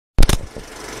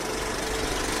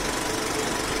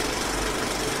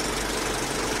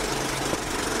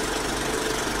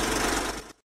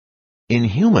In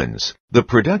humans, the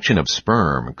production of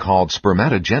sperm, called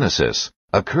spermatogenesis,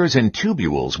 occurs in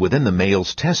tubules within the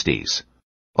male's testes.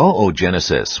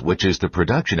 Oogenesis, which is the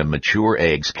production of mature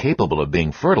eggs capable of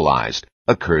being fertilized,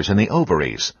 occurs in the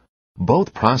ovaries.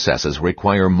 Both processes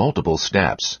require multiple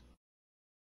steps.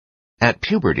 At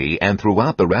puberty and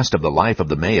throughout the rest of the life of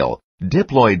the male,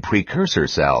 diploid precursor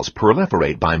cells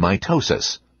proliferate by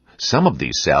mitosis. Some of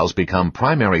these cells become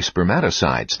primary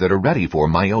spermatocytes that are ready for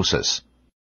meiosis.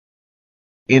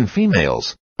 In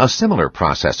females, a similar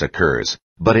process occurs,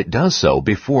 but it does so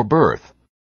before birth.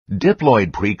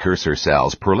 Diploid precursor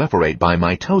cells proliferate by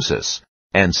mitosis,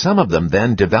 and some of them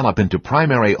then develop into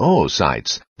primary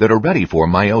oocytes that are ready for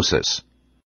meiosis.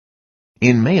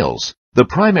 In males, the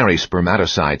primary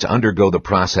spermatocytes undergo the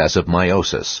process of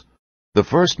meiosis. The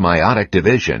first meiotic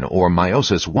division, or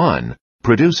meiosis I,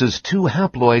 produces 2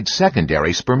 haploid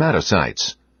secondary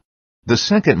spermatocytes. The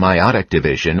second meiotic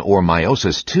division, or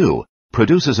meiosis II,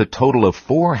 produces a total of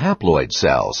 4 haploid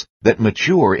cells that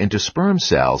mature into sperm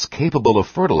cells capable of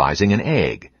fertilizing an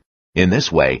egg. In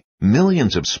this way,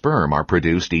 millions of sperm are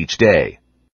produced each day.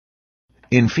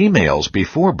 In females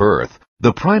before birth,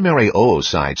 the primary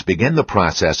oocytes begin the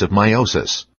process of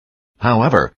meiosis.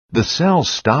 However, the cells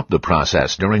stop the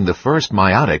process during the first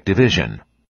meiotic division.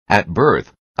 At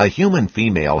birth, a human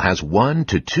female has 1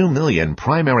 to 2 million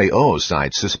primary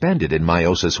oocytes suspended in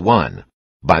meiosis I.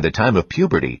 By the time of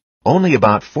puberty, only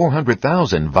about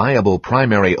 400,000 viable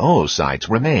primary oocytes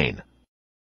remain.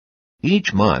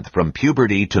 Each month from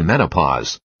puberty to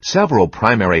menopause, several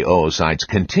primary oocytes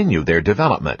continue their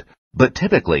development, but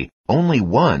typically only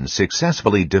one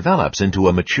successfully develops into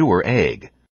a mature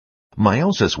egg.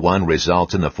 Meiosis I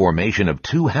results in the formation of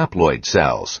 2 haploid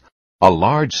cells, a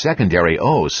large secondary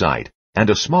oocyte, and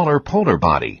a smaller polar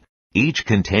body, each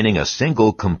containing a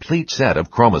single complete set of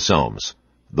chromosomes.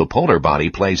 The polar body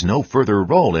plays no further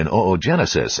role in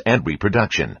oogenesis and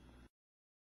reproduction.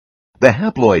 The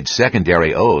haploid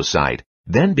secondary oocyte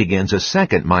then begins a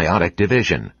second meiotic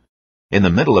division. In the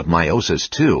middle of meiosis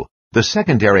II, the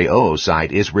secondary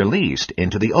oocyte is released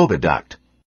into the oviduct.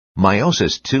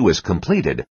 Meiosis II is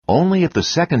completed only if the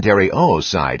secondary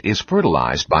oocyte is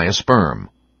fertilized by a sperm.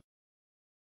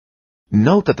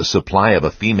 Note that the supply of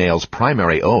a female's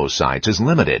primary oocytes is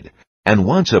limited, and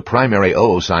once a primary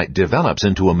oocyte develops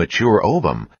into a mature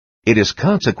ovum, it is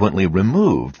consequently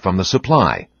removed from the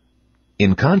supply.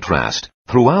 In contrast,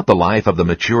 throughout the life of the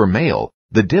mature male,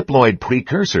 the diploid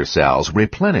precursor cells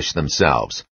replenish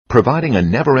themselves, providing a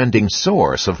never-ending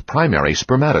source of primary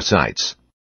spermatocytes.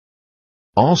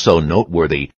 Also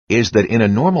noteworthy is that in a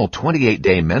normal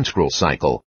 28-day menstrual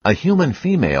cycle, a human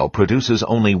female produces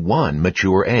only 1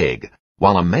 mature egg,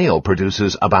 while a male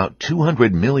produces about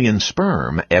 200 million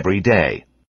sperm every day.